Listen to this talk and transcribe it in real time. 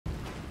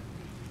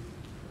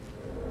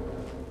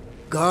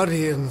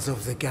Guardians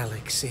of the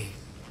Galaxy.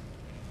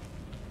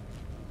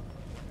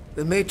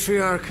 The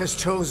Matriarch has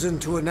chosen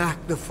to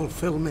enact the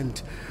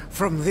fulfillment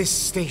from this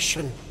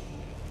station.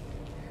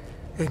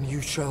 And you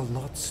shall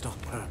not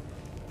stop her.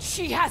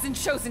 She hasn't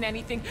chosen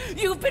anything.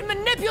 You've been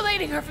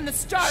manipulating her from the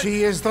start.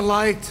 She is the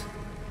light.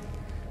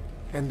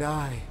 And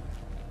I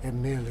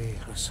am merely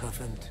her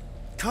servant.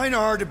 Kinda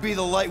hard to be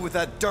the light with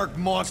that dark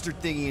monster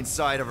thingy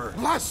inside of her.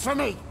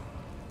 Blasphemy!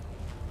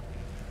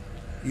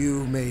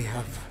 You may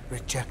have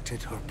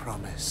rejected her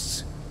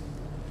promise,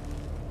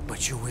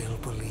 but you will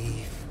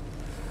believe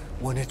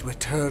when it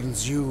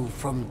returns you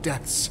from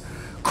death's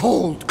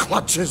cold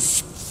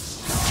clutches.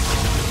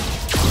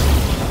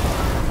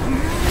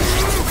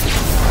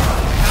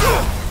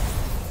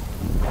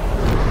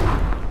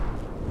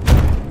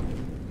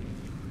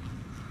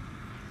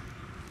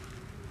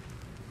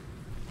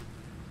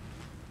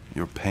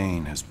 Your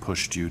pain has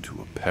pushed you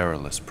to a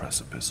perilous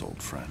precipice,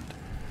 old friend.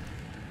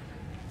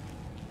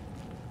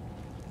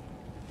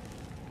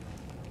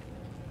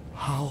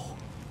 How?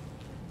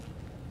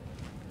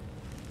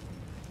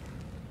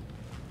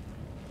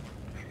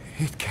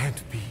 It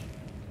can't be.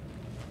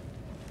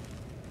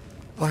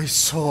 I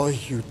saw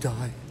you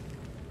die.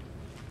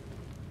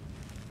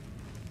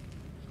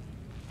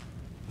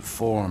 The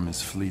form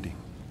is fleeting,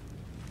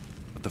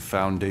 but the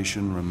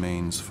foundation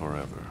remains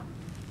forever.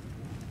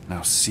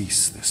 Now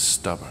cease this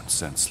stubborn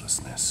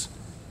senselessness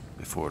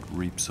before it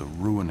reaps a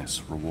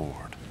ruinous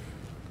reward.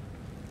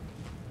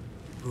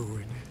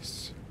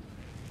 Ruinous.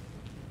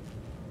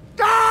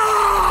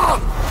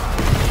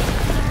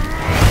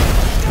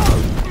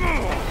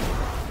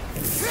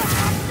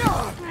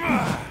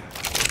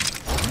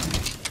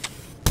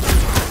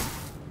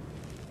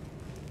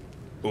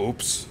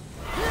 Oops.